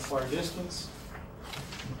way in the far distance.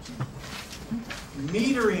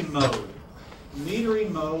 Metering mode.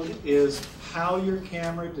 Metering mode is how your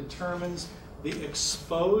camera determines the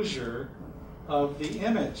exposure of the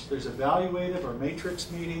image. There's evaluative or matrix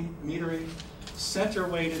metering,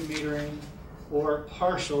 center-weighted metering, or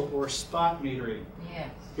partial or spot metering. Yes.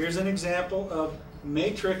 Here's an example of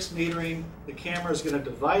matrix metering. The camera is going to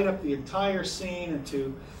divide up the entire scene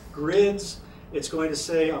into grids. It's going to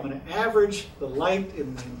say, I'm going to average the light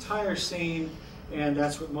in the entire scene, and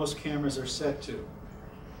that's what most cameras are set to.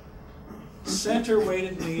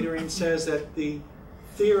 Center-weighted metering says that the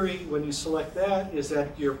theory, when you select that, is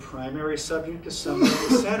that your primary subject is somewhere in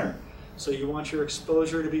the center. So you want your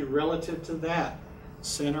exposure to be relative to that.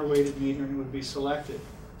 Center-weighted metering would be selected.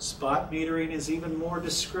 Spot metering is even more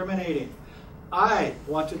discriminating. I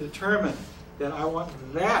want to determine that I want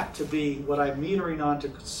that to be what I'm metering on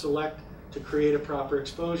to select to create a proper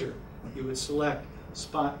exposure. You would select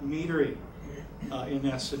spot metering in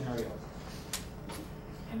that scenario.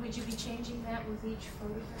 And would you be changing that with each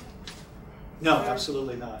photograph? No,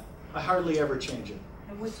 absolutely not. I hardly ever change it.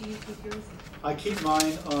 And what do you keep yours? I keep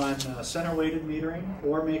mine on center-weighted metering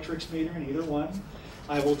or matrix metering, either one.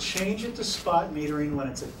 I will change it to spot metering when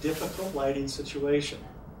it's a difficult lighting situation.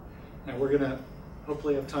 And we're going to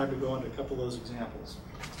hopefully have time to go into a couple of those examples.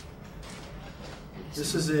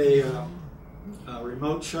 This is a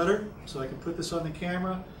remote shutter, so I can put this on the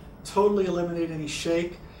camera, totally eliminate any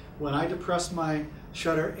shake. When I depress my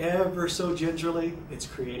shutter ever so gingerly, it's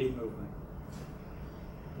creating movement.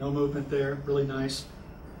 No movement there, really nice.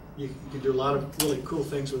 You can do a lot of really cool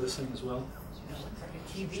things with this thing as well.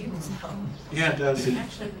 TV was on. Yeah, it does.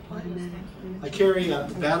 Actually, the plug was I carry a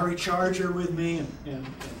battery charger with me and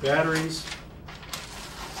batteries.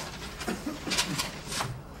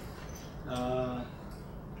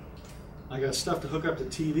 I got stuff to hook up to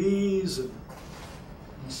TVs, and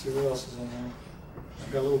let's see what else is in there. I've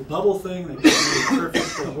got a little bubble thing that gives me perfect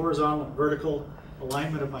horizontal and vertical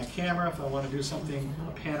alignment of my camera if I want to do something,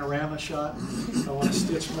 a panorama shot, if I want to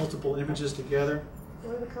stitch multiple images together.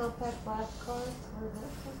 What are the compact flash cards? What is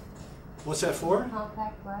that for? What's that for?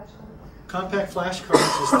 Compact flash cards? Compact flash cards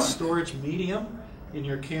is the storage medium in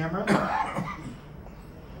your camera.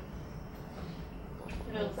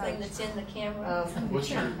 Little thing that's in the camera. What's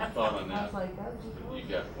your thought on I that? was like, that would be cool. You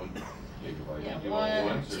got 1 gigabyte. Yeah, You do all 1 or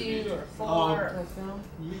ones, or 2 you do- or 4. Oh. The film?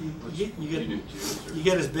 You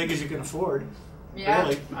get as big as you can afford. Yeah,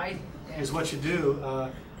 Really? yeah. Is what you do.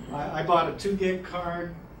 I bought a 2 gig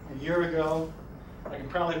card a year ago. I can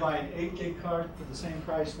probably buy an 8 gig card for the same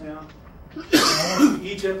price now. I went to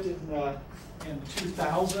Egypt in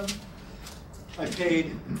 2000. I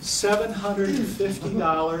paid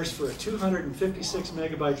 $750 for a 256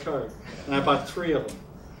 megabyte card, and I bought 3 of them.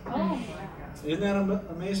 Oh my God. Isn't that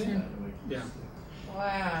amazing? Yeah.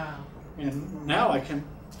 Wow. And now I can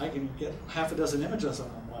get half a dozen images on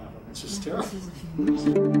one of them. It's just terrible.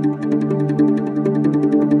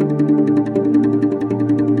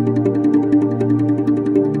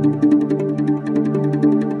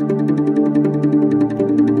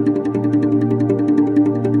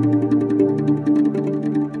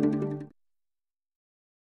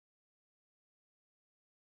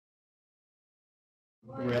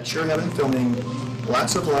 We're at Sure Heaven filming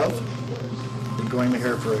Lots of Love. Been growing my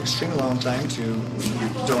hair for an extremely long time to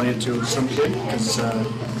donate it to some kid because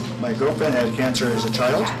my girlfriend had cancer as a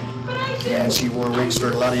child, and she wore wigs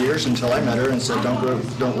for a lot of years until I met her and said,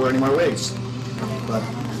 don't wear any more wigs. But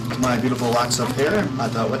my beautiful locks of hair, I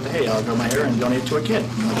thought, what the hey, I'll grow my hair and donate it to a kid,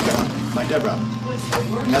 like Deborah.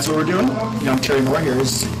 And that's what we're doing. Young Terry Moore here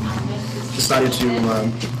has decided to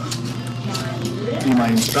be my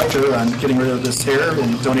instructor on getting rid of this hair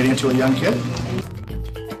and donating it to a young kid.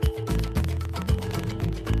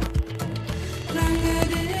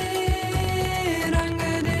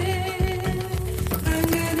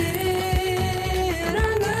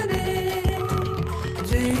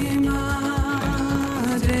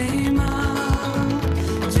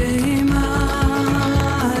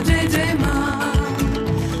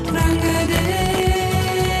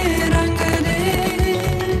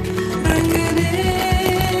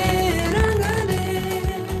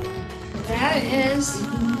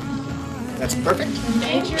 That's perfect. The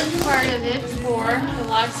major part of it for the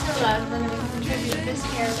Lots of Love, I'm going to contribute this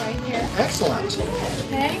hair right here. Excellent.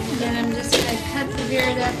 Okay, and then I'm just going to cut the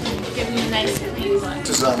beard up and give me a nice clean one.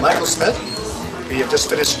 This is Michael Smith. We have just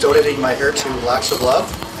finished donating my hair to Locks of Love.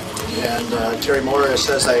 And Terry Moore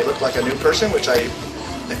says I look like a new person, which I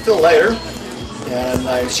feel later. And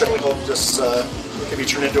I certainly hope this can be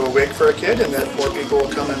turned into a wig for a kid and that more people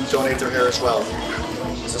will come and donate their hair as well.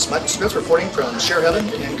 This is Michael Smith reporting from Share Heaven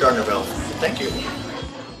in Gardnerville. Thank you.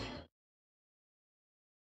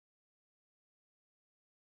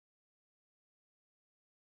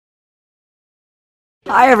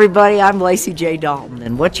 Hi everybody, I'm Lacey J. Dalton,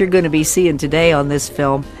 and what you're going to be seeing today on this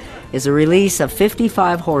film is a release of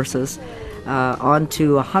 55 horses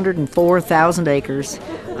onto 104,000 acres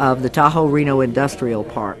of the Tahoe Reno Industrial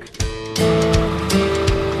Park.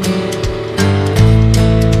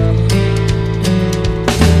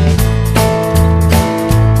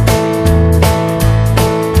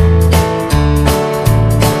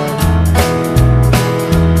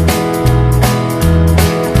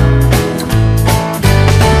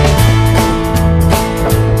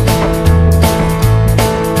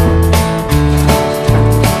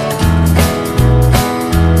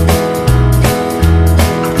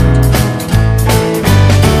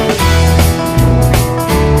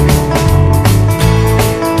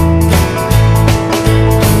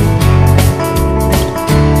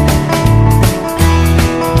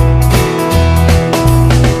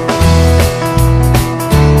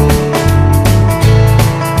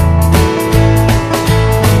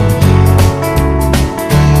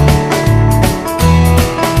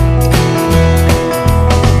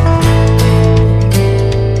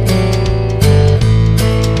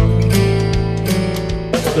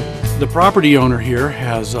 The property owner here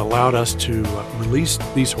has allowed us to release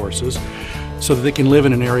these horses so that they can live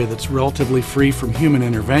in an area that's relatively free from human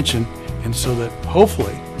intervention, and so that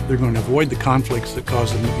hopefully they're going to avoid the conflicts that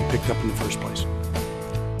caused them to be picked up in the first place.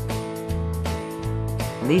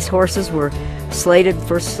 These horses were slated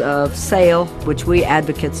for sale, which we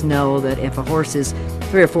advocates know that if a horse is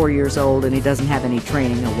 3 or 4 years old and he doesn't have any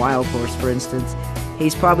training, a wild horse for instance,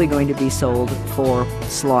 he's probably going to be sold for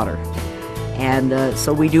slaughter. And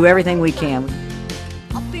so we do everything we can.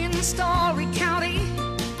 Up in Story County,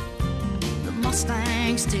 the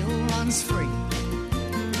Mustang still runs free.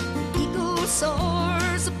 The eagle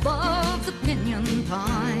soars above the pinyon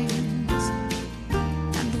pines.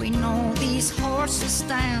 And we know these horses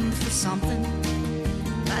stand for something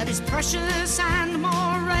that is precious and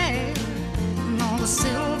more rare than all the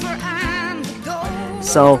silver and the gold.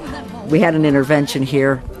 So we had an intervention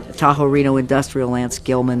here. Tahoe Reno Industrial, Lance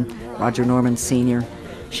Gilman, Roger Norman Sr.,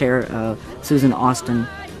 Susan Austin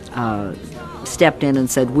stepped in and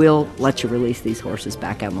said, we'll let you release these horses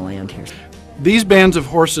back out on the land here. These bands of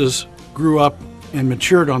horses grew up and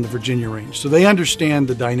matured on the Virginia range, so they understand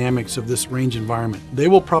the dynamics of this range environment. They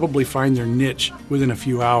will probably find their niche within a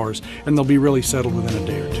few hours, and they'll be really settled within a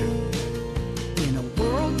day or two. In a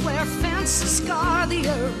world where fences scar the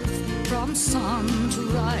earth from sun to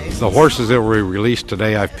rise. The horses that were released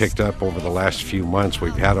today I've picked up over the last few months.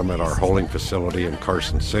 We've had them at our holding facility in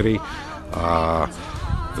Carson City.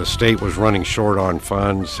 The state was running short on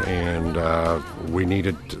funds, and we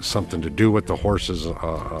needed something to do with the horses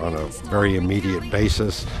on a very immediate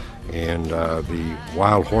basis. And the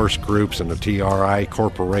Wild Horse Groups and the TRI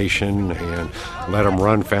Corporation and Let 'em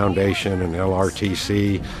Run Foundation and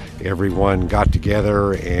LRTC, everyone got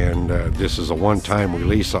together, and this is a one-time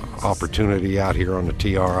release opportunity out here on the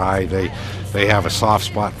TRI. They have a soft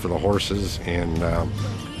spot for the horses, and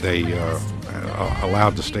they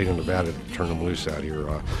allowed the state of Nevada to turn them loose out here.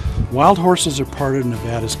 Wild horses are part of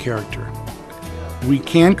Nevada's character. We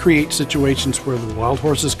can create situations where the wild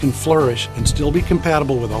horses can flourish and still be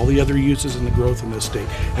compatible with all the other uses and the growth in this state.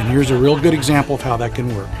 And here's a real good example of how that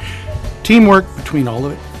can work. Teamwork between all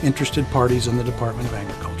the interested parties in the Department of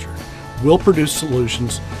Agriculture will produce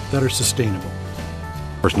solutions that are sustainable.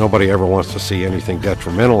 Of course, nobody ever wants to see anything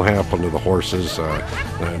detrimental happen to the horses.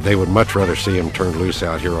 They would much rather see them turned loose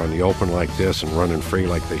out here on the open like this and running free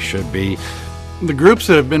like they should be. The groups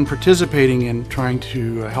that have been participating in trying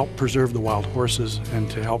to help preserve the wild horses and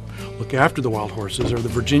to help look after the wild horses are the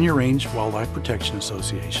Virginia Range Wildlife Protection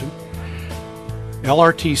Association,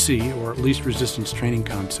 LRTC, or Least Resistance Training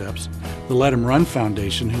Concepts, the Let 'em Run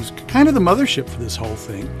Foundation, who's kind of the mothership for this whole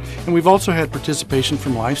thing, and we've also had participation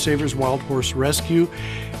from Lifesavers Wild Horse Rescue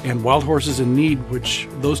and Wild Horses in Need, which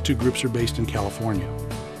those two groups are based in California.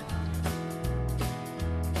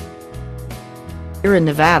 Here in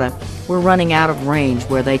Nevada, we're running out of range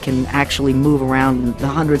where they can actually move around the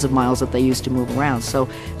hundreds of miles that they used to move around. So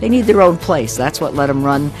they need their own place. That's what Let 'em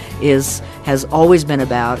Run has always been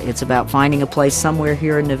about. It's about finding a place somewhere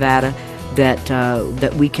here in Nevada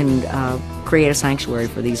that we can create a sanctuary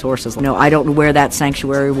for these horses. You know, I don't know where that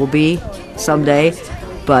sanctuary will be someday,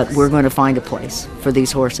 but we're going to find a place for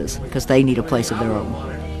these horses because they need a place of their own.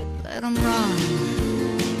 Let 'em run.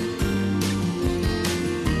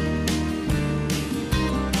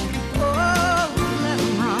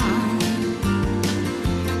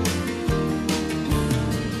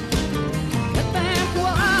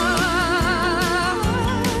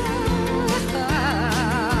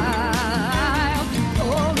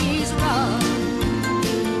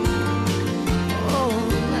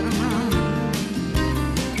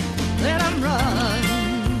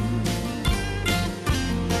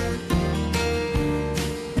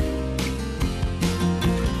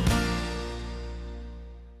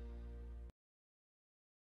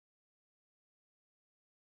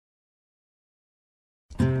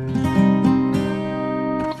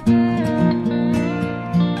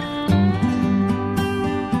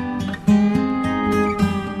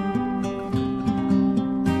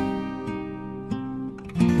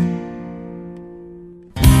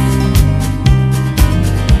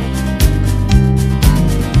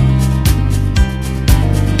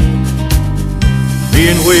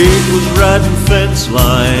 Wade was riding fence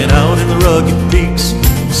line out in the rugged peaks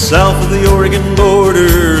south of the Oregon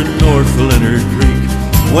border, north of Leonard Creek.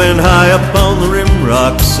 When high up on the rim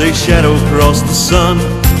rocks a shadow crossed the sun,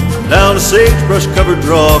 down a sagebrush-covered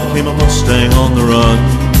draw came a Mustang on the run.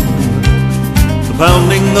 The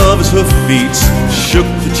pounding of his hoofbeats shook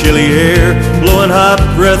the chilly air, blowing hot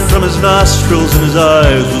breath from his nostrils and his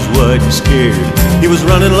eyes was wide and scared. He was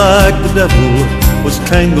running like the devil was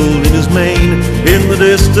tangled in his mane. In the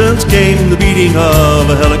distance came the beating of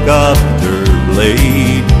a helicopter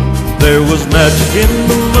blade. There was magic in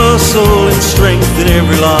the muscle and strength in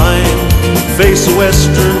every line. Face of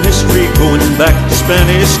Western history going back to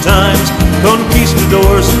Spanish times.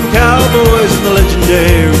 Conquistadors and cowboys and the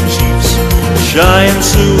legendary chiefs. Cheyenne,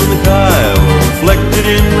 Sioux, and the Kiowa reflected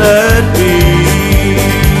in that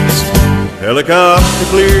beast. Helicopter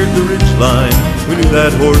cleared the ridgeline. We knew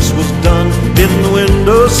that horse was done. In the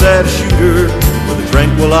window sat a shooter with a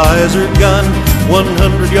tranquilizer gun.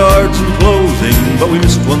 100 yards in closing, but we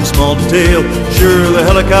missed one small detail. Sure, the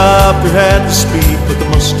helicopter had the speed, but the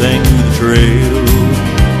Mustang knew the trail.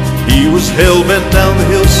 He was hell-bent down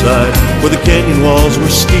the hillside where the canyon walls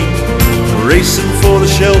were steep, racing for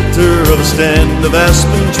the shelter of a stand of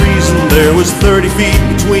aspen trees, and there was 30 feet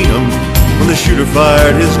between them when the shooter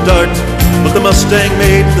fired his dart. But the Mustang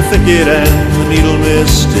made the thicket and the needle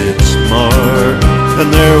missed its mark. And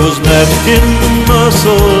there was napkin and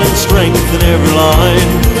muscle and strength in every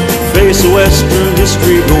line. Face of Western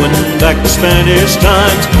history going back to Spanish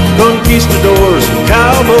times. Conquistadors and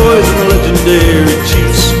cowboys and the legendary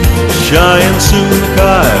chiefs. Cheyenne, Sioux, and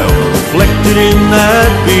Kyle reflected in that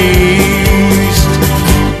beast.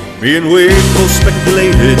 Me and Wade both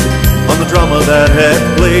speculated on the drama that had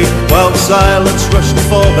played, while silence rushed to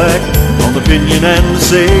fall back on the pinyon and the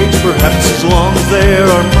sage. Perhaps as long as there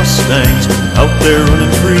are Mustangs out there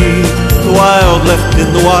running free, the wild left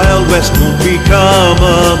in the Wild West won't become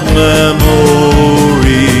a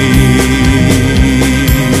memory.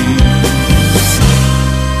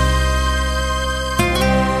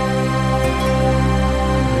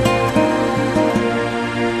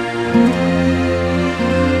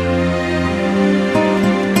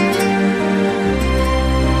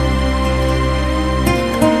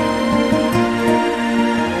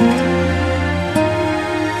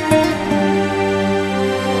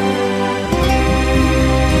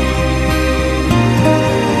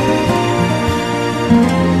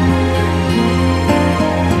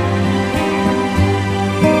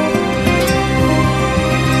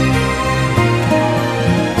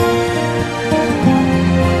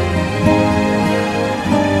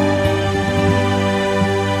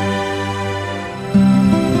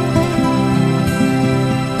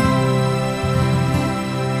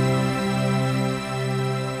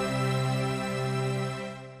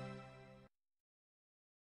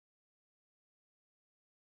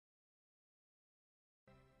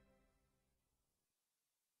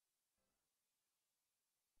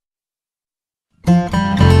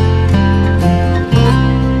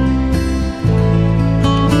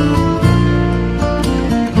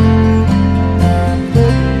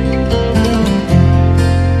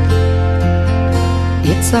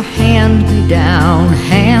 It's a hand-me-down,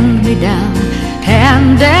 hand-me-down,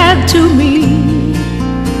 handed to me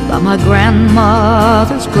by my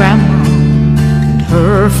grandmother's grandma and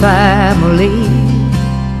her family.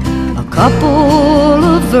 A couple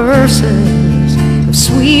of verses of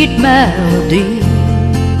sweet melody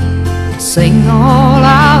to sing all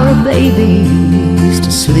our babies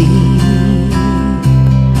to sleep,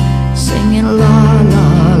 singing la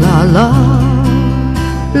la la la,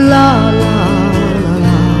 la la.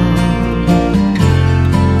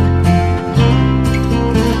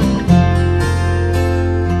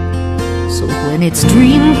 When it's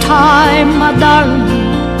dream time, my darling,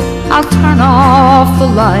 I'll turn off the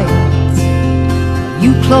lights.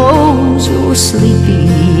 You close your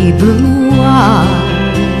sleepy blue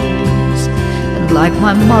eyes, and like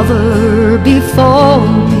my mother before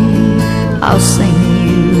me, I'll sing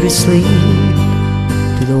you to sleep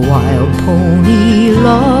to the wild pony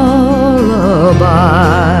lullaby.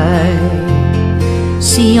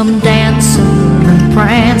 See 'em dancing and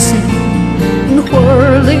prancing and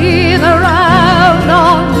whirling around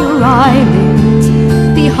on your eyelids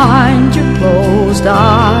behind your closed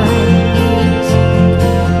eyes.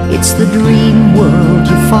 It's the dream world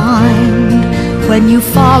you find when you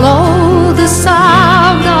follow the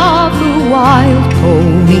sound of the wild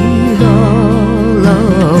pony lullaby.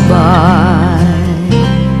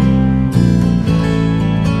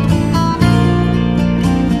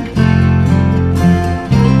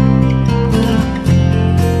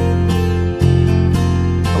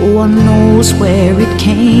 No one knows where it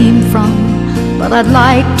came from, but I'd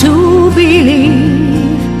like to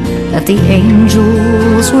believe that the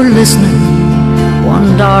angels were listening one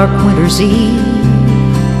dark winter's eve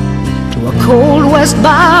to a cold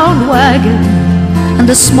westbound wagon and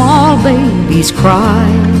a small baby's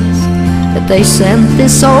cries, that they sent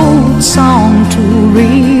this old song to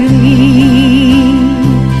relieve,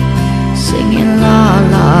 singing la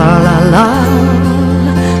la la la,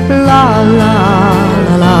 la la.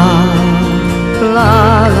 La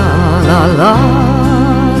la la la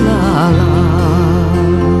la la.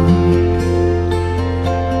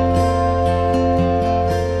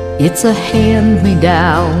 It's a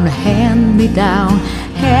hand-me-down, hand-me-down,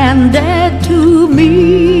 handed to me